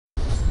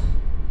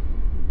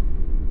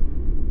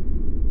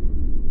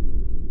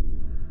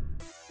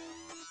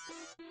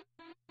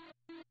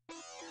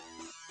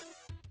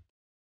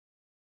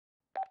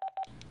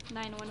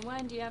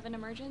911, do you have an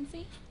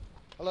emergency?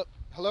 Hello?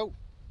 Hello?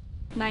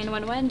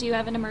 911, do you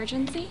have an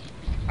emergency?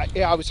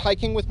 I was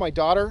hiking with my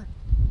daughter,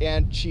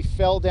 and she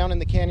fell down in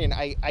the canyon.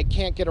 I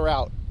can't get her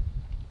out.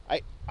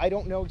 I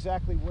don't know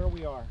exactly where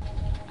we are.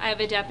 I have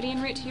a deputy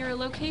en route to your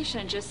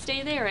location. Just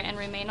stay there and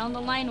remain on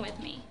the line with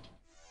me.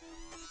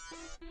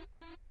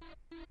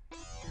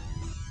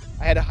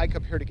 I had to hike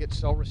up here to get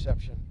cell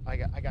reception. I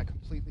got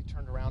completely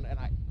turned around, and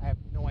I have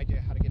no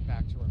idea how to get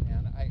back to her,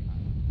 man.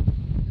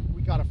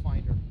 We gotta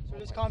find her. So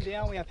just calm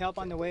down. We have help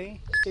on the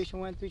way. Station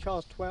 1, 3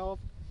 Charles 12.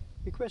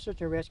 Request search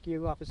and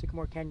rescue off the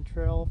Sycamore Canyon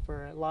Trail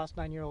for a lost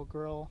 9-year-old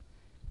girl.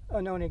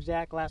 Unknown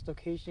exact last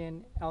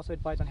location. Also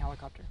advised on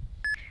helicopter.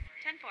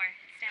 10-4,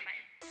 stand by.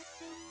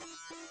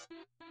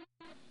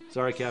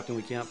 Sorry, Captain,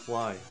 we can't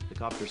fly. The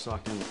copter's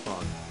socked in with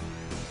fog.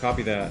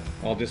 Copy that.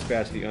 I'll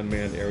dispatch the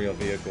unmanned aerial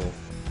vehicle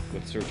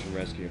with search and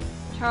rescue.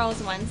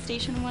 Charles 1,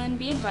 Station 1,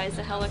 be advised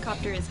the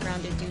helicopter is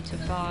grounded due to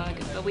fog,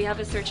 but we have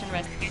a search and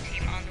rescue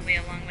team on the way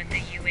along with the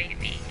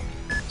UAV.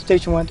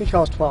 Station 1, 3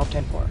 Charles 12,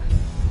 10-4.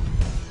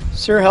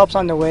 Sir, help's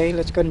on the way.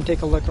 Let's go ahead and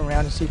take a look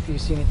around and see if you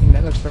see anything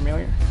that looks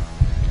familiar.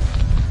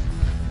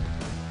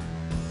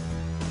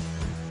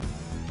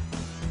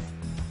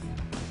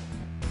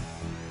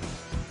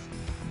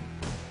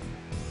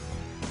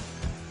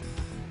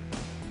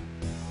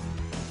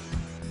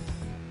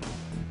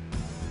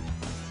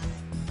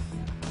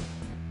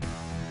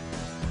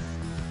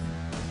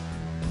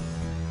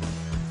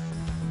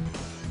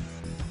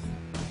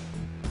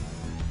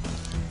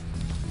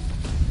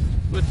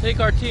 It would take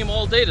our team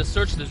all day to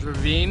search this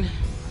ravine.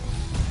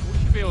 We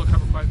should be able to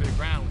cover quite a bit of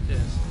ground with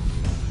this.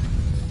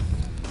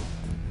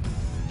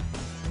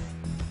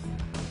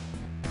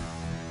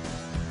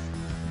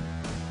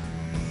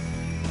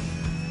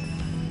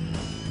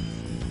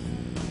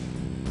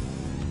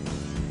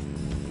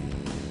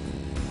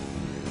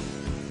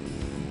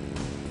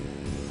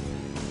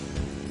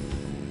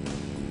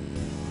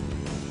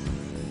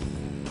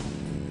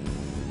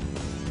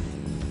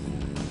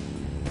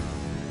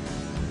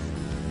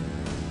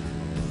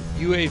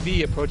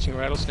 UAV approaching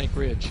Rattlesnake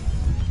Ridge.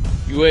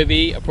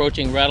 UAV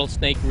approaching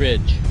Rattlesnake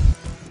Ridge.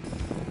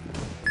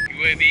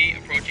 UAV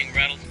approaching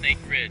Rattlesnake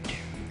Ridge.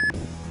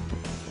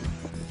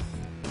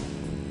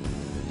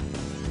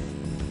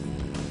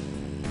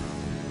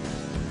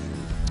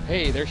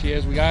 Hey, there she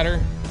is. We got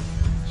her.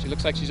 She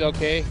looks like she's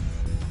okay.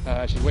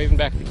 She's waving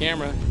back at the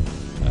camera.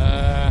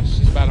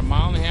 She's about 1.5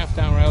 miles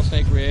down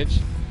Rattlesnake Ridge.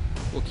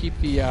 We'll keep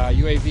the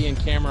UAV and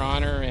camera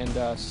on her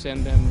and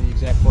send them the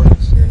exact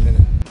coordinates here in a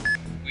minute.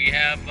 We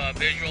have a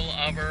visual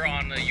of her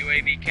on the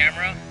UAV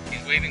camera.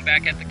 She's waving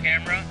back at the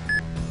camera.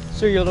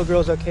 Sir, your little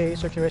girl's okay.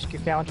 Search and rescue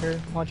found her.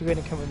 Why don't you go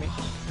ahead and come with me?